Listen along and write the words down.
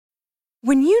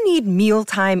When you need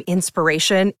mealtime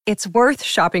inspiration, it's worth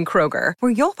shopping Kroger,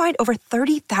 where you'll find over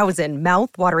 30,000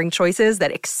 mouth-watering choices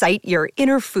that excite your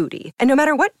inner foodie. And no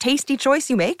matter what tasty choice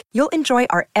you make, you'll enjoy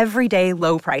our everyday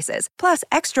low prices, plus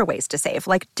extra ways to save,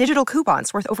 like digital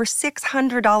coupons worth over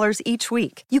 $600 each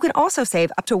week. You can also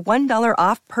save up to $1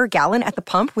 off per gallon at the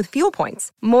pump with fuel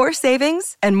points. More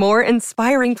savings and more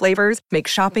inspiring flavors make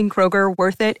shopping Kroger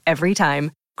worth it every time.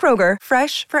 Kroger,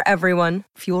 fresh for everyone.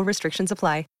 Fuel restrictions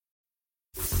apply.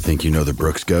 Think you know the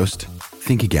Brooks Ghost?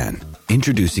 Think again.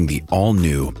 Introducing the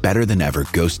all-new, better-than-ever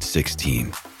Ghost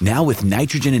 16. Now with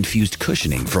nitrogen-infused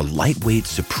cushioning for lightweight,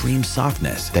 supreme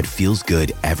softness that feels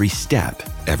good every step,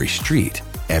 every street,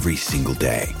 every single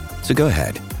day. So go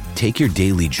ahead, take your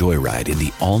daily joyride in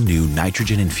the all-new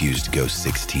nitrogen-infused Ghost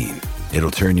 16.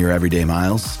 It'll turn your everyday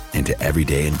miles into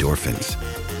everyday endorphins.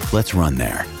 Let's run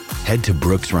there. Head to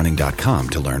brooksrunning.com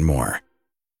to learn more.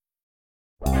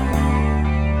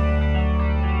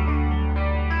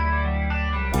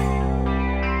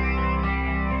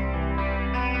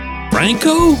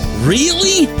 Franco?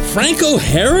 Really? Franco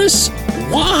Harris?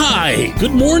 Why?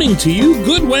 Good morning to you.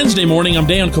 Good Wednesday morning. I'm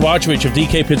Dan Kovacevic of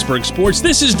DK Pittsburgh Sports.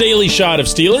 This is Daily Shot of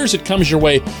Steelers. It comes your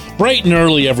way bright and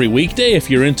early every weekday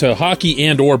if you're into hockey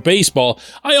and or baseball.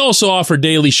 I also offer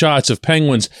daily shots of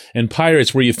Penguins and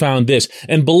Pirates where you found this.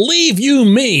 And believe you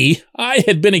me, I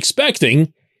had been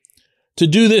expecting to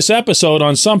do this episode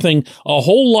on something a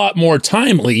whole lot more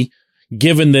timely,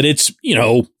 given that it's,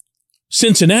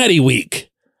 Cincinnati week.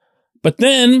 But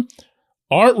then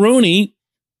Art Rooney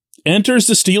enters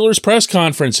the Steelers press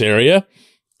conference area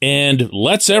and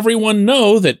lets everyone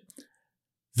know that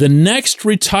the next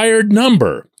retired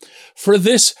number for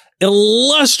this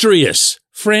illustrious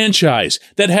franchise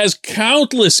that has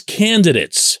countless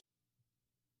candidates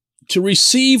to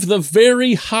receive the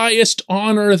very highest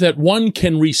honor that one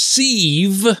can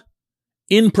receive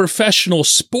in professional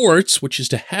sports, which is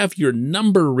to have your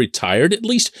number retired, at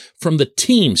least from the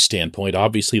team standpoint.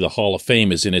 Obviously, the Hall of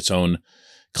Fame is in its own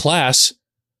class.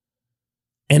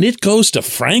 And it goes to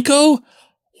Franco?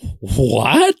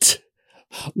 What?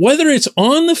 Whether it's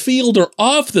on the field or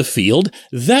off the field,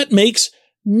 that makes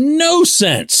no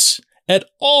sense at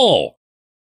all.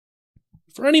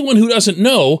 For anyone who doesn't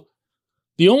know,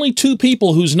 the only two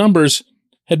people whose numbers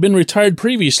had been retired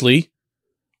previously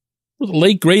were the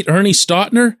late, great Ernie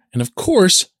Stautner and, of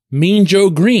course, Mean Joe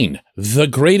Green, the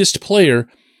greatest player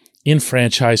in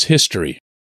franchise history.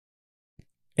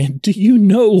 And do you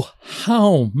know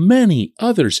how many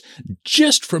others,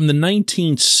 just from the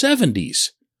 1970s,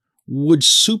 would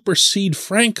supersede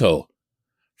Franco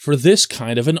for this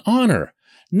kind of an honor?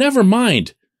 Never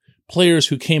mind players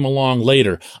who came along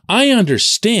later. I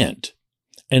understand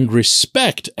and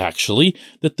respect, actually,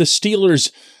 that the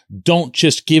Steelers don't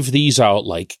just give these out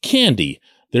like candy.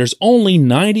 There's only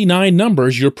 99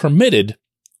 numbers you're permitted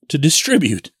to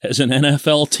distribute as an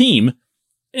NFL team,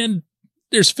 and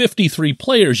there's 53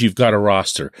 players you've got to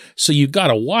roster, so you've got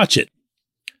to watch it.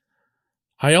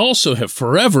 I also have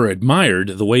forever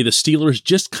admired the way the Steelers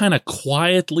just kind of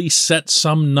quietly set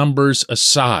some numbers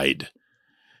aside.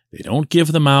 They don't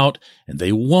give them out, and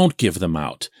they won't give them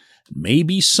out.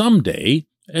 Maybe someday,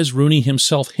 as Rooney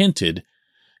himself hinted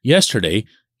yesterday,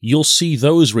 you'll see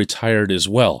those retired as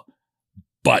well.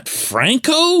 But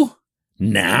Franco?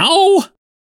 Now?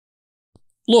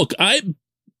 Look, I'm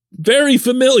very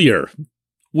familiar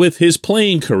with his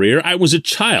playing career. I was a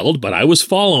child, but I was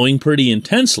following pretty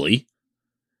intensely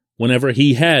whenever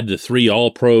he had the 3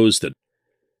 All-Pros, the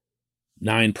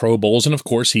 9 Pro Bowls, and of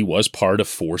course he was part of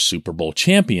 4 Super Bowl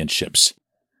championships.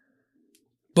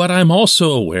 But I'm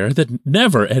also aware that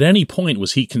never at any point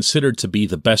was he considered to be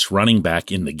the best running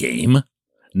back in the game.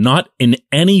 Not in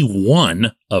any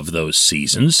one of those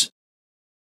seasons.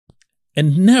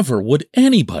 And never would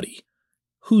anybody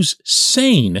who's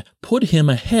sane put him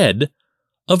ahead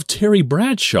of Terry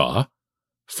Bradshaw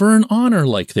for an honor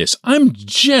like this. I'm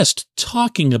just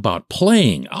talking about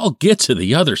playing. I'll get to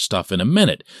the other stuff in a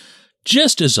minute.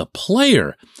 Just as a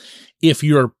player, if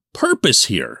your purpose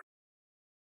here,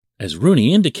 as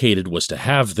Rooney indicated, was to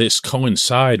have this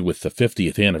coincide with the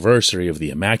 50th anniversary of the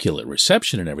Immaculate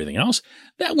Reception and everything else,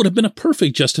 that would have been a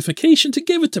perfect justification to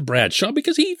give it to Bradshaw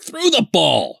because he threw the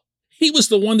ball. He was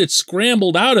the one that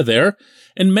scrambled out of there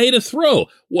and made a throw.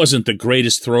 Wasn't the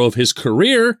greatest throw of his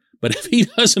career, but if he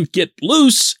doesn't get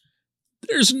loose,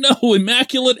 there's no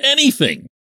immaculate anything.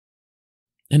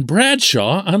 And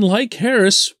Bradshaw, unlike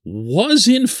Harris, was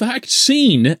in fact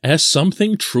seen as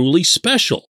something truly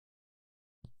special.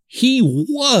 He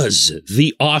was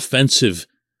the offensive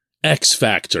X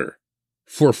factor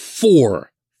for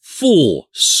 4 full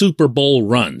Super Bowl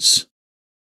runs.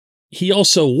 he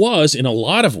also was, in a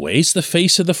lot of ways, the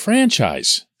face of the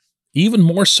franchise, even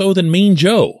more so than Mean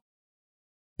Joe.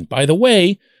 And by the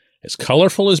way, as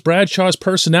colorful as Bradshaw's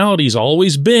personality's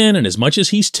always been, and as much as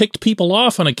he's ticked people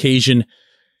off on occasion,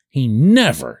 he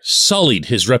never sullied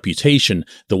his reputation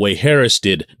the way Harris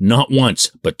did, not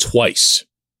once, but twice.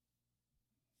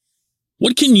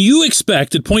 What can you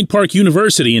expect at Point Park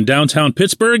University in downtown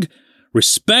Pittsburgh?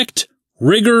 Respect,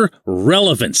 rigor,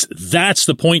 relevance. That's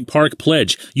the Point Park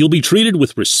Pledge. You'll be treated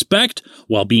with respect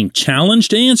while being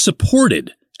challenged and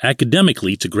supported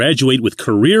academically to graduate with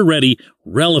career-ready,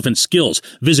 relevant skills.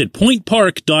 Visit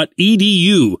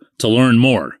pointpark.edu to learn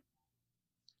more.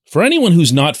 For anyone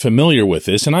who's not familiar with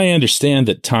this, and I understand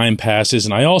that time passes,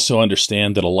 and I also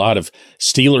understand that a lot of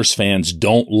Steelers fans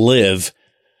don't live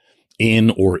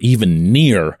in or even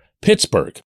near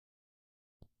Pittsburgh,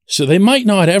 so they might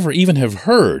not ever even have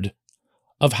heard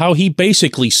of how he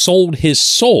basically sold his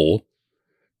soul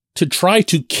to try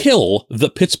to kill the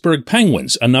Pittsburgh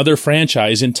Penguins, another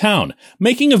franchise in town.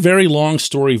 Making a very long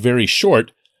story very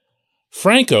short,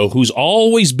 Franco, who's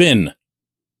always been,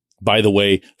 by the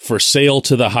way, for sale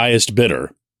to the highest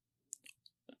bidder,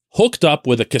 hooked up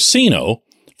with a casino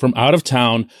from out of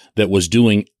town that was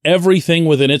doing everything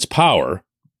within its power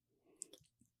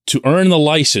to earn the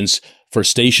license for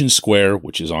Station Square,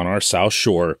 which is on our South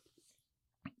Shore,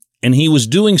 and he was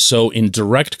doing so in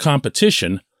direct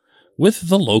competition with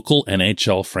the local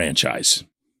NHL franchise.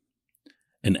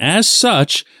 And as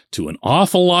such, to an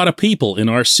awful lot of people in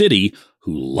our city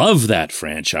who love that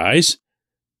franchise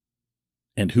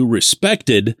and who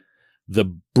respected the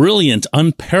brilliant,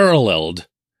 unparalleled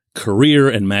career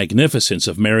and magnificence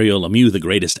of Mario Lemieux, the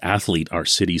greatest athlete our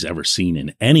city's ever seen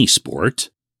in any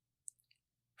sport,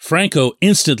 Franco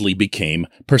instantly became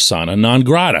persona non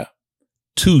grata.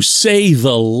 To say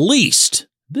the least,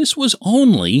 this was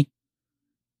only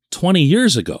 20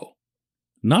 years ago.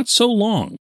 Not so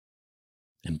long.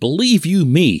 And believe you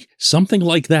me, something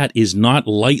like that is not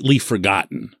lightly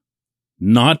forgotten.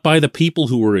 Not by the people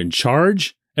who were in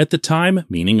charge at the time,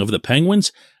 meaning of the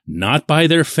Penguins, not by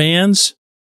their fans,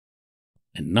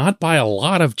 and not by a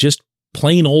lot of just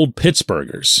plain old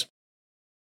Pittsburghers.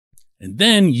 And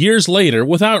then, years later,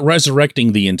 without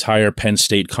resurrecting the entire Penn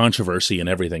State controversy and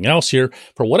everything else here,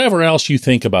 for whatever else you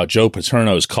think about Joe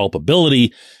Paterno's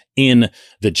culpability in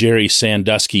the Jerry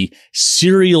Sandusky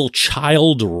serial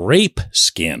child rape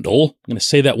scandal, I'm going to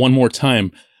say that one more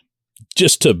time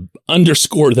just to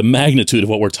underscore the magnitude of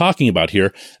what we're talking about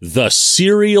here, the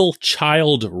serial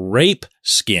child rape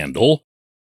scandal,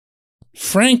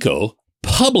 Franco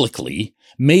publicly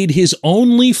made his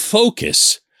only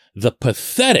focus the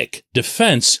pathetic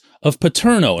defense of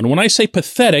Paterno. And when I say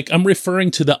pathetic, I'm referring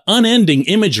to the unending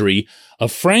imagery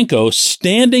of Franco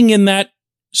standing in that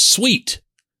suite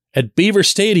at Beaver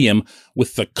Stadium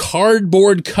with the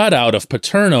cardboard cutout of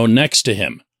Paterno next to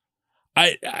him.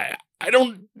 I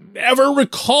don't ever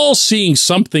recall seeing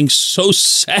something so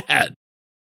sad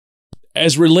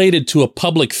as related to a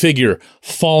public figure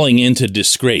falling into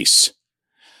disgrace.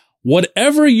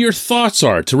 Whatever your thoughts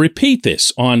are, to repeat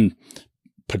this, on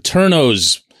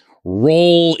Paterno's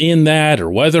role in that,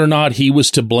 or whether or not he was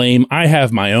to blame, I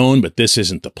have my own, but this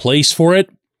isn't the place for it.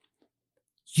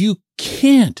 You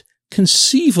can't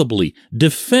conceivably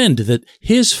defend that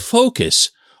his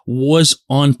focus was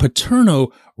on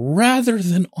Paterno rather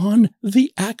than on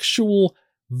the actual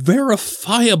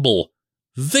verifiable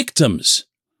victims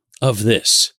of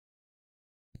this.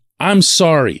 I'm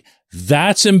sorry.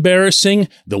 That's embarrassing.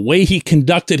 The way he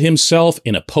conducted himself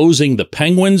in opposing the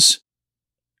Penguins'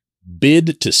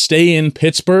 bid to stay in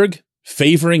Pittsburgh,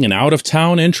 favoring an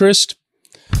out-of-town interest.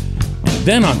 And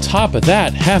then on top of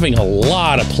that, having a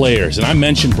lot of players, and I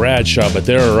mentioned Bradshaw, but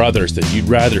there are others that you'd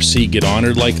rather see get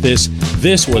honored like this.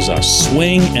 This was a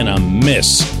swing and a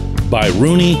miss by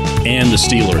Rooney and the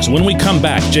Steelers. When we come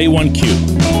back,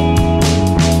 J1Q.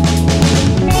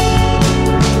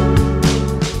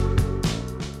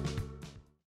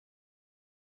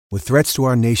 With threats to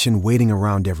our nation waiting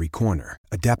around every corner,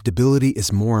 adaptability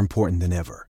is more important than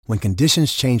ever. When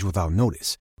conditions change without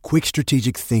notice, quick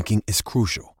strategic thinking is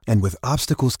crucial. And with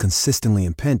obstacles consistently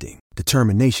impending,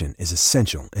 determination is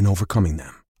essential in overcoming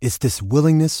them. It's this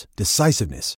willingness,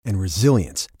 decisiveness, and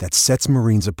resilience that sets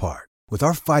Marines apart. With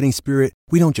our fighting spirit,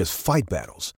 we don't just fight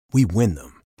battles, we win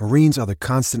them. Marines are the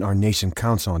constant our nation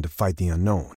counts on to fight the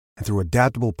unknown. And through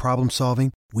adaptable problem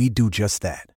solving, we do just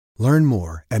that. Learn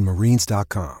more at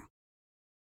Marines.com.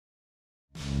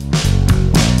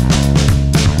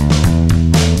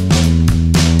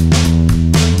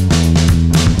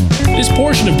 This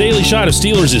portion of Daily Shot of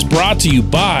Steelers is brought to you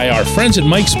by our friends at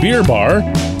Mike's Beer Bar.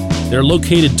 They're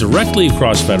located directly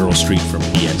across Federal Street from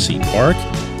PNC Park.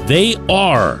 They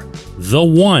are the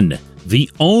one,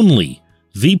 the only,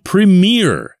 the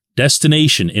premier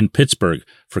destination in Pittsburgh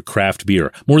for craft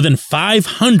beer. More than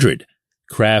 500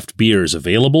 craft beers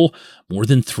available, more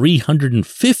than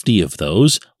 350 of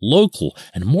those local,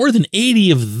 and more than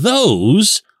 80 of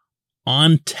those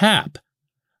on tap.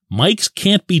 Mike's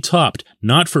can't be topped,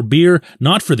 not for beer,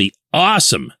 not for the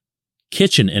awesome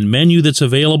kitchen and menu that's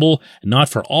available, and not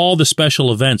for all the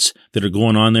special events that are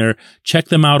going on there. Check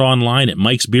them out online at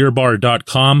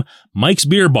mikesbeerbar.com. Mike's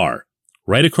Beer Bar,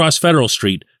 right across Federal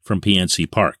Street from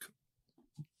PNC Park.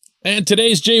 And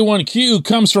today's J1Q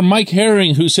comes from Mike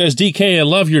Herring, who says, DK, I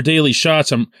love your daily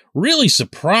shots. I'm really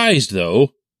surprised, though,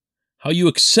 how you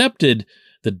accepted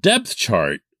the depth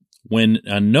chart when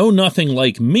a know-nothing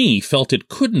like me felt it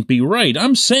couldn't be right.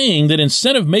 I'm saying that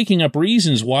instead of making up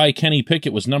reasons why Kenny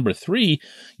Pickett was number 3,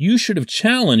 you should have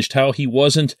challenged how he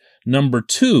wasn't number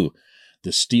 2.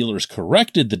 The Steelers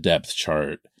corrected the depth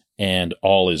chart, and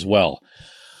all is well.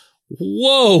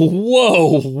 Whoa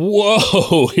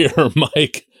here,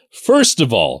 Mike. First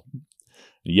of all,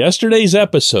 yesterday's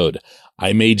episode,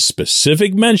 I made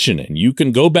specific mention, and you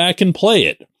can go back and play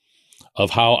it,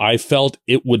 of how I felt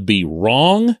it would be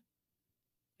wrong,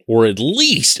 or at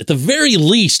the very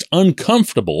least,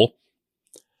 uncomfortable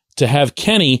to have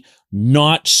Kenny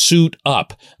not suit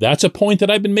up. That's a point that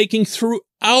I've been making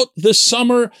throughout the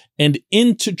summer and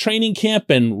into training camp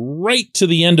and right to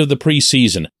the end of the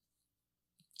preseason.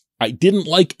 I didn't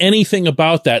like anything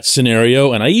about that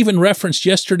scenario, and I even referenced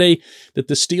yesterday that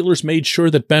the Steelers made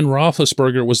sure that Ben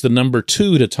Roethlisberger was the number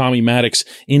 2 to Tommy Maddox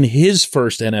in his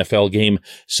first NFL game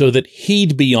so that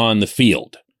he'd be on the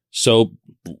field. So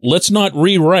let's not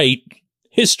rewrite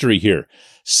history here.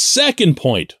 Second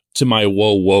point to my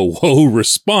whoa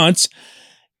response,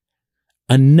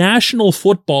 a National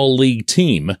Football League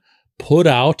team put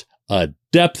out a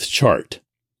depth chart,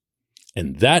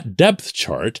 and that depth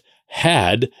chart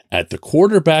had at the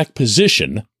quarterback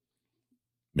position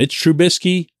Mitch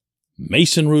Trubisky,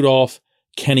 Mason Rudolph,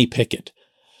 Kenny Pickett.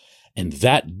 And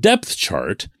that depth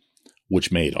chart,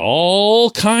 which made all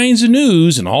kinds of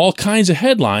news and all kinds of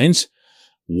headlines,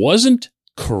 wasn't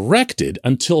corrected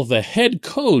until the head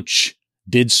coach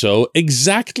did so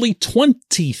exactly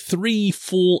 23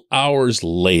 full hours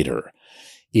later.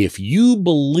 If you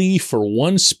believe for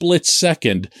one split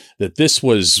second that this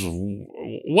was,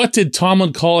 what did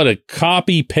Tomlin call it, a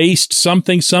copy-paste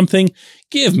something,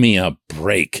 give me a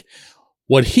break.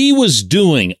 What he was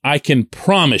doing, I can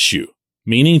promise you,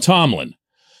 meaning Tomlin,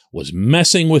 was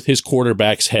messing with his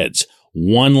quarterbacks' heads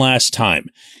one last time.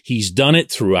 He's done it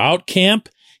throughout camp.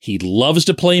 He loves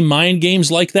to play mind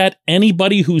games like that.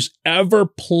 Anybody who's ever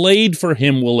played for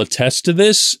him will attest to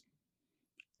this.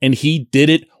 And he did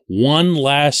it one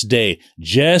last day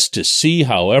just to see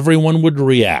how everyone would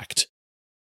react.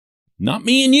 Not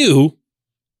me and you,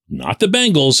 not the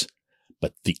Bengals,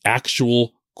 but the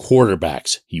actual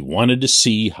quarterbacks. He wanted to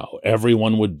see how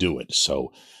everyone would do it.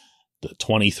 So the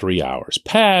 23 hours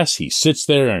pass. He sits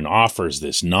there and offers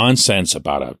this nonsense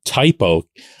about a typo.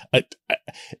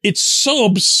 It's so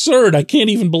absurd. I can't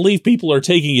even believe people are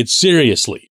taking it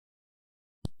seriously.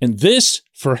 And this,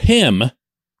 for him,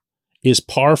 is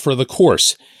par for the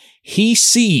course. He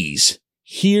sees,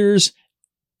 hears,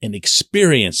 and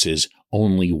experiences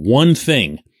only one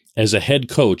thing as a head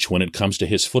coach when it comes to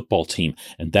his football team,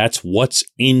 and that's what's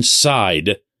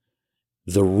inside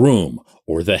the room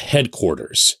or the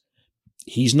headquarters.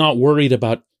 He's not worried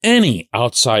about any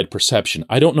outside perception.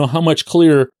 I don't know how much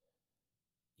clearer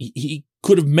he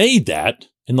could have made that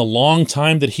in the long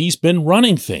time that he's been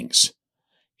running things.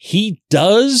 He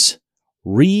does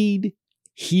read,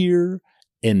 hear,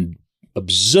 and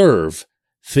observe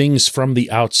things from the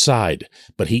outside,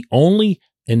 but he only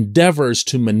endeavors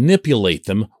to manipulate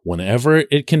them whenever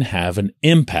it can have an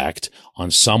impact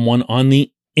on someone on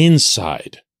the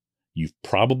inside. You've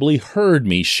probably heard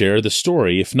me share the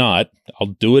story. If not, I'll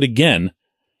do it again,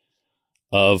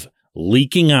 of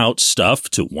leaking out stuff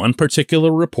to one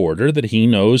particular reporter that he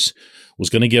knows was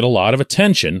going to get a lot of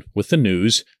attention with the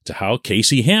news to how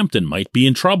Casey Hampton might be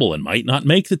in trouble and might not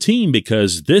make the team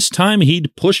because this time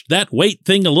he'd pushed that weight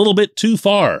thing a little bit too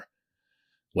far.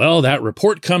 Well, that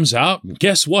report comes out, and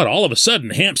guess what? All of a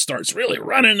sudden, Hamp starts really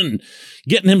running and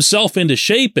getting himself into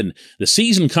shape, and the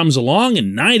season comes along,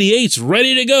 and 98's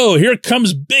ready to go. Here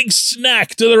comes Big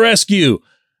Snack to the rescue.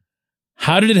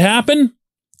 How did it happen?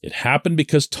 It happened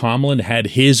because Tomlin had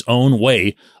his own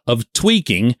way of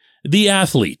tweaking the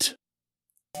athlete.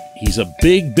 He's a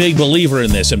big, big believer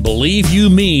in this, and believe you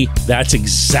me, that's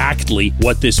exactly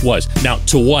what this was. Now,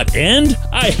 to what end?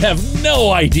 I have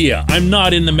no idea. I'm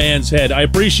not in the man's head. I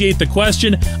appreciate the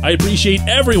question. I appreciate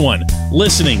everyone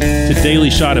listening to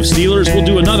Daily Shot of Steelers. We'll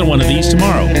do another one of these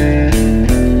tomorrow.